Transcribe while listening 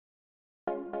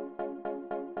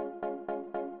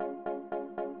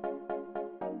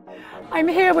I'm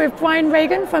here with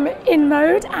Reagan from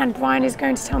InMode, and Brian is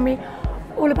going to tell me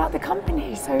all about the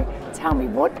company. So tell me,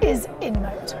 what is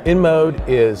InMode? InMode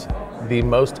is the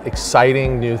most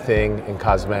exciting new thing in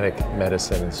cosmetic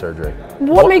medicine and surgery.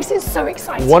 What makes it so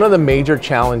exciting? One of the major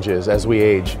challenges as we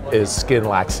age is skin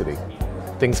laxity.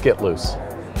 Things get loose.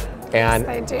 And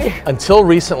yes, they do. Until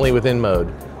recently with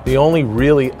InMode, the only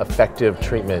really effective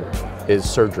treatment is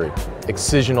surgery,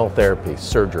 excisional therapy,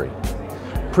 surgery.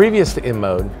 Previous to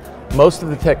InMode, most of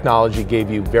the technology gave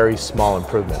you very small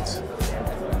improvements.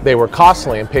 They were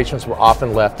costly and patients were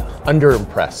often left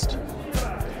underimpressed.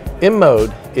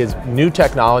 InMode is new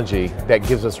technology that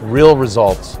gives us real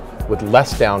results with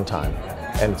less downtime,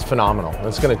 and it's phenomenal.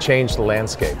 It's going to change the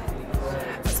landscape.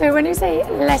 So when you say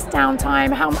less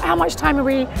downtime, how much time are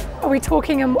we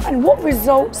talking, and what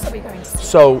results are we going to see?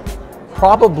 So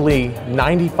probably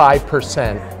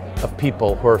 95% of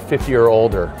people who are 50 or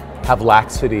older have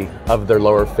laxity of their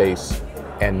lower face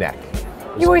and neck.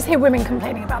 You always hear women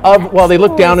complaining about that. Well, they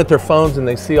look down at their phones and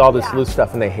they see all this loose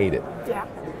stuff and they hate it. Yeah.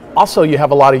 Also, you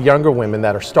have a lot of younger women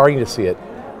that are starting to see it,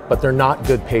 but they're not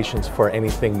good patients for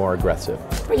anything more aggressive.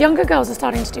 But younger girls are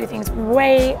starting to do things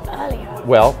way earlier.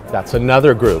 Well, that's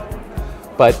another group.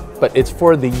 But it's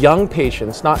for the young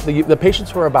patients, not the patients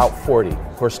who are about 40,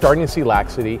 who are starting to see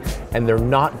laxity and they're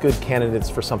not good candidates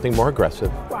for something more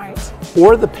aggressive. Right.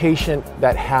 Or the patient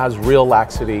that has real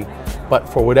laxity, but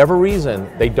for whatever reason,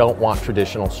 they don't want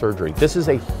traditional surgery. This is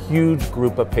a huge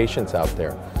group of patients out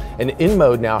there. And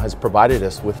InMode now has provided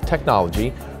us with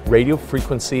technology,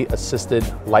 radiofrequency assisted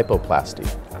lipoplasty.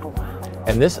 Oh, wow.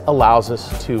 And this allows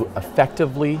us to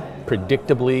effectively,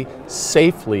 predictably,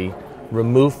 safely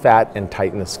remove fat and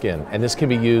tighten the skin. And this can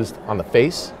be used on the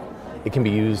face, it can be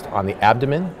used on the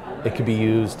abdomen, it can be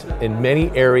used in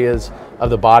many areas of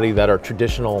the body that are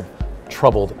traditional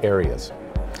troubled areas.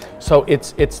 So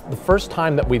it's the first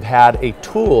time that we've had a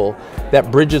tool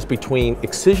that bridges between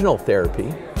excisional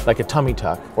therapy, like a tummy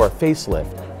tuck or a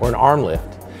facelift or an arm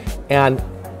lift, and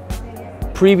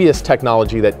previous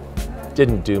technology that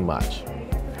didn't do much.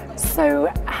 So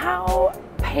how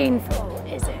painful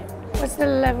is it? What's the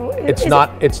level?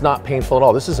 It's not painful at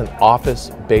all. This is an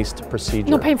office-based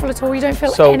procedure. Not painful at all? You don't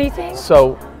feel anything?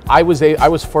 So I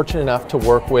was fortunate enough to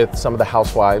work with some of the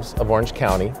housewives of Orange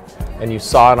County, and you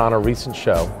saw it on a recent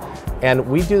show. And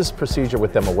we do this procedure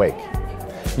with them awake.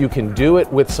 You can do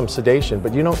it with some sedation,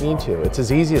 but you don't need to. It's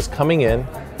as easy as coming in,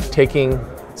 taking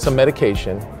some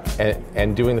medication,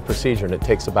 and doing the procedure, and it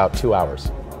takes about 2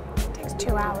 hours. It takes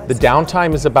 2 hours. The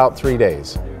downtime is about 3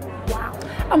 days. Wow.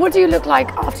 And what do you look like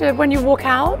after, when you walk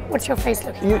out? What's your face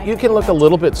looking like? You can look a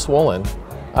little bit swollen,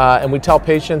 and we tell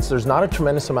patients there's not a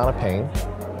tremendous amount of pain.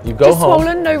 You go Just home.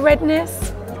 Swollen, no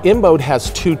redness? InMode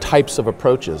has two types of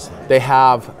approaches. They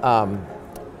have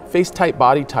face tight,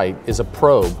 body tight is a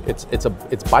probe. It's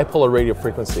bipolar radio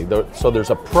frequency. So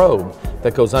there's a probe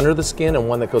that goes under the skin and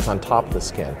one that goes on top of the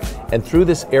skin. And through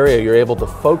this area, you're able to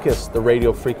focus the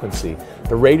radio frequency.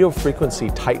 The radio frequency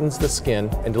tightens the skin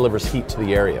and delivers heat to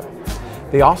the area.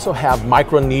 They also have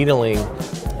microneedling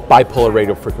bipolar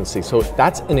radio frequency. So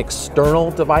that's an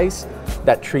external device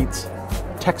that treats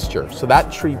texture. So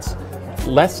that treats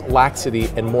less laxity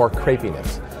and more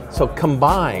crepiness. So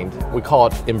combined, we call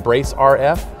it Embrace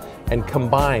RF, and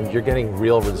combined, you're getting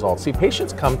real results. See,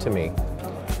 patients come to me,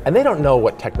 and they don't know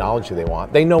what technology they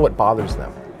want. They know what bothers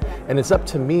them. And it's up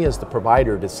to me as the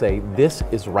provider to say, this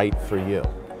is right for you.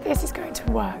 This is going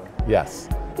to work. Yes.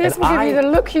 This will give you the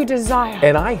look you desire.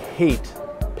 And I hate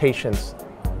patients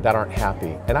that aren't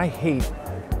happy, and I hate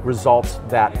results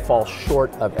that fall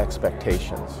short of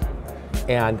expectations.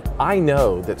 And I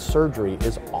know that surgery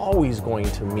is always going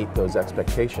to meet those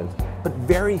expectations, but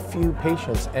very few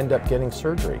patients end up getting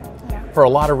surgery for a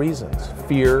lot of reasons.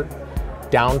 Fear,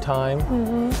 downtime.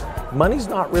 Money's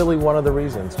not really one of the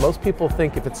reasons. Most people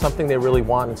think if it's something they really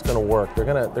want and it's going to work, they're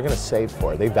going to save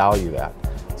for it. They value that.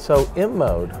 So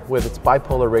InMode, with its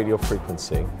bipolar radio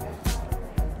frequency,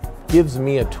 gives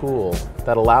me a tool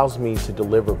that allows me to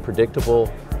deliver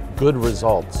predictable, good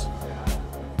results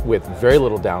with very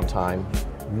little downtime,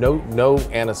 no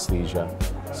anesthesia.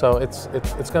 So it's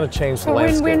going to change the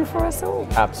landscape. Win-win for us all.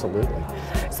 Absolutely.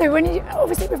 So when you,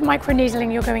 obviously with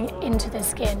microneedling, you're going into the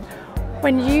skin.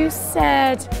 When you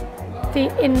said the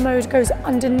InMode goes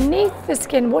underneath the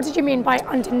skin, what did you mean by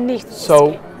underneath the skin?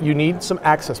 So you need some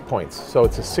access points. So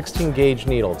it's a 16 gauge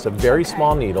needle. It's a very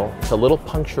small needle. It's a little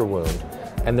puncture wound.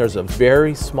 And there's a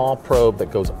very small probe that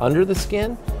goes under the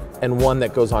skin and one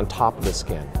that goes on top of the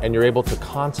skin. And you're able to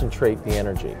concentrate the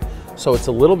energy. So it's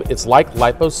a little bit, it's like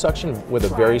liposuction with a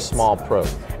very small probe.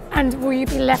 And will you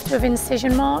be left with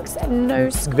incision marks and no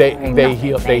scarring? They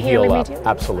heal up,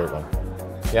 absolutely.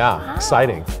 Yeah, Wow.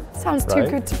 exciting. Sounds too right?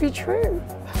 good to be true.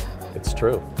 It's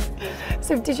true.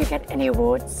 So did you get any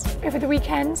awards over the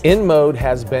weekend? InMode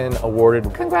has been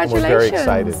awarded. Congratulations. We're very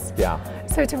excited. Yeah.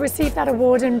 So to receive that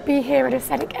award and be here at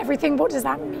Aesthetic Everything, what does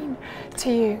that mean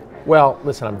to you? Well,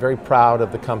 listen, I'm very proud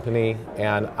of the company,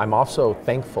 and I'm also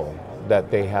thankful that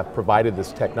they have provided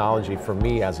this technology for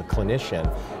me as a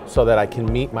clinician so that I can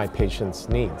meet my patient's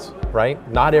needs, right?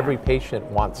 Not every patient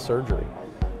wants surgery,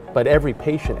 but every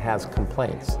patient has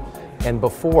complaints. And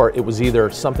before, it was either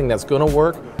something that's going to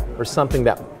work or something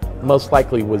that most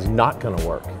likely was not going to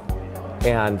work.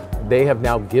 And they have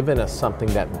now given us something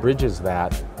that bridges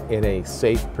that in a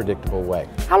safe, predictable way.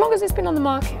 How long has this been on the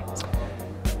market?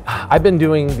 I've been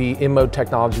doing the InMode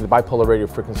technology, the bipolar radio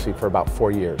frequency, for about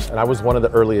 4 years, and I was one of the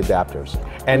early adapters.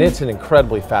 And it's an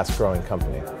incredibly fast-growing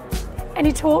company.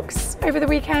 Any talks over the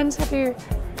weekend? Have you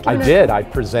I given did. I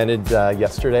presented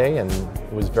yesterday, and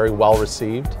it was very well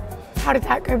received. How did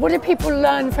that go? What did people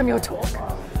learn from your talk?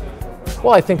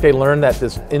 Well, I think they learned that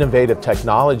this innovative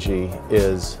technology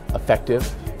is effective,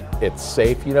 it's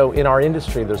safe. You know, in our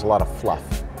industry, there's a lot of fluff.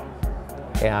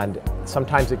 And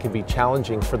sometimes it can be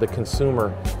challenging for the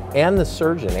consumer and the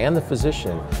surgeon and the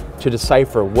physician to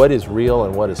decipher what is real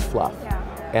and what is fluff.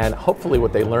 Yeah. And hopefully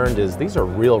what they learned is these are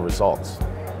real results,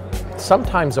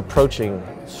 sometimes approaching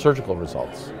surgical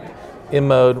results.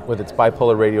 InMode with its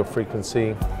bipolar radio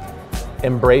frequency,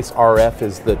 Embrace RF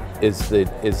is the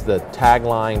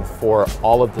tagline for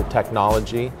all of the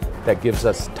technology that gives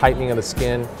us tightening of the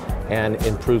skin and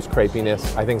improves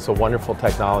crepiness. I think it's a wonderful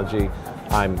technology.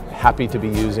 I'm happy to be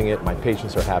using it. My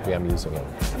patients are happy I'm using it.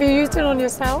 Have you used it on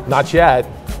yourself? Not yet.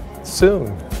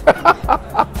 Soon.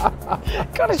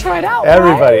 Gotta try it out.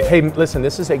 Everybody. Right? Hey, listen,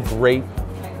 this is a great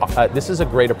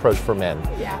approach for men.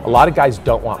 Yeah. A lot of guys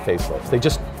don't want facelifts. They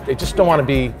just don't want to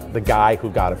be the guy who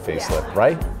got a facelift,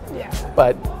 right? Yeah.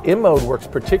 But InMode works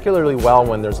particularly well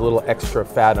when there's a little extra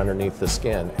fat underneath the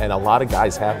skin, and a lot of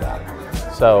guys have that.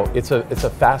 So it's a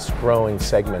fast-growing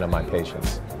segment of my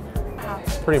patients. Wow.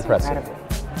 Pretty That's impressive. incredible.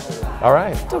 All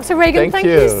right. Dr. Reagan, thank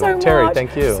you so much. Terry,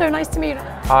 thank you. So nice to meet you.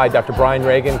 Hi, Dr. Brian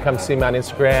Reagan. Come see me on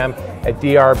Instagram at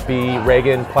DRB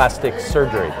Reagan Plastic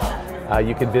Surgery.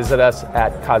 You can visit us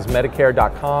at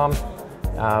cosmeticare.com.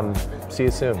 See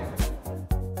you soon.